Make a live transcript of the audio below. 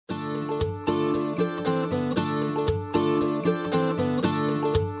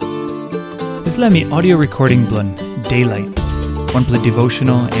Islami audio recording blun Daylight. One play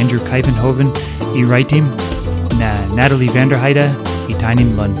devotional Andrew Kuyvenhoven, raitim, na Natalie Vanderheide,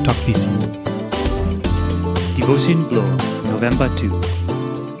 Taim blun kisim. Devotion blow, November 2.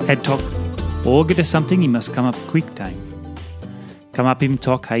 Head talk, Olgeta Samting Mas Kamap Kwiktaim. Kamapim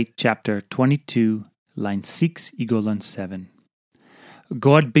Tok Hait, chapter 22, line 6, line 7.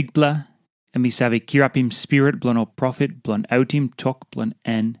 God Bikpela, and me save kirapim spirit blun o profet blun autim tok blun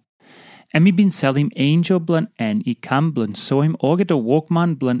en. And me bin salim angel blun en, kam blun soim Olgeta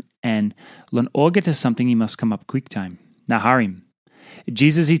wokman blun en, blun Olgeta Samting Mas Kamap Kwiktaim. Na harim.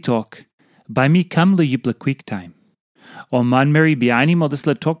 Jesus talk, by me come le yupela Kwiktaim. O manmeri bihainim o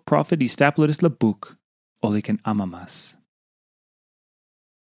Dispela tok profet stap le Dispela book, amamas.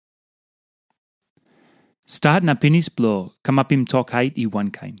 Start na pinis blo, Kamapim Tok Hait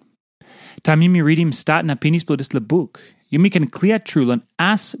wankain. Taim Ritim start na pinis blo Dispela book. Yumi can klia trulan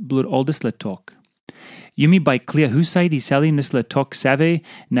as blood all Dispela tok. Yumi by klia husat salim Dispela toksave,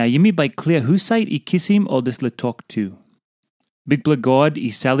 na Yumi by klia husat kisim all Dispela tok too. Bikpela God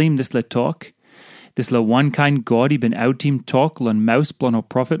salim Dispela tok. Dispela wankain God ben autim tok lon mouse blon o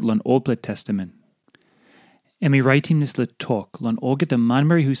profet lon Olpela Testamen. Emi raitim Dispela tok lon Olgeta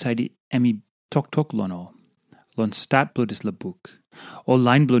manmeri husat emi tok lon o. Lon stat blo Dispela book. O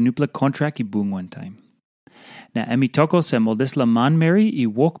line blo yupela contract boom one time. Na emi toko sem ol Dispela manmeri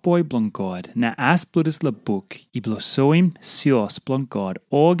wokboy blon God. Na as blo Dispela book blo soim sios blon God.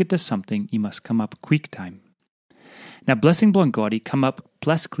 Olgeta Samting must come up quick time. Na blessing blon God come up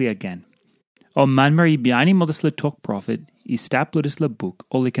plus klia again. O manmeri bihainim ol Dispela tok prophet stap blo Dispela book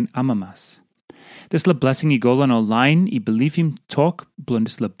amamas. Dispela blessing golon o line believe him tok blon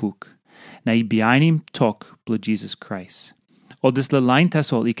Dispela book. Na bihainim tok blo Jisas Krais. O Dispela line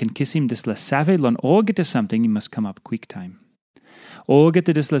tasol kisim Dispela save lon Olgeta Samting must come up quick time.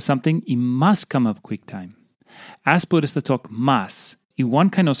 Olgeta Dispela Samting must come up quick time. As blo Dispela tok mas,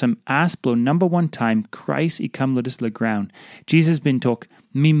 wankain osem as blo number one time Christ come lo Dispela ground. Jesus bin tok,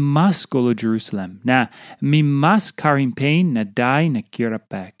 me must go to Jerusalem. Na, me must harim pain na die na kirap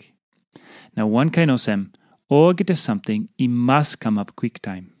back. Na wankain osem, Olgeta Samting must come up quick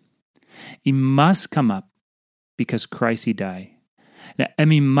time. He must come up because Christ die. Na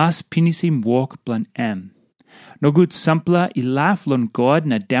emi must pinisim walk blan em. No good sampla laugh lon God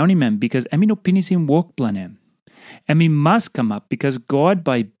na downy mem because emi no pinisim walk blan em. Emi must come up because God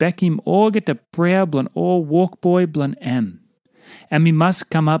by beckim all get a prayer blan all walk boy blan em. Emi must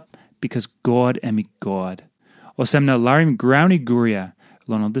come up because God emi God. O sem na larim groundy guria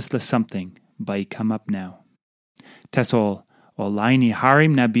lon all Dispela Samting by come up now. Tas all. O laini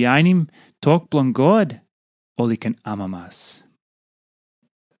harim na bihainim tok blon God, amamas.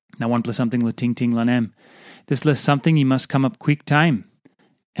 Now one plus something la ting ting lan em. This la something he must come up quick time.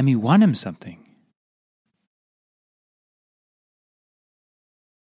 And me want him something.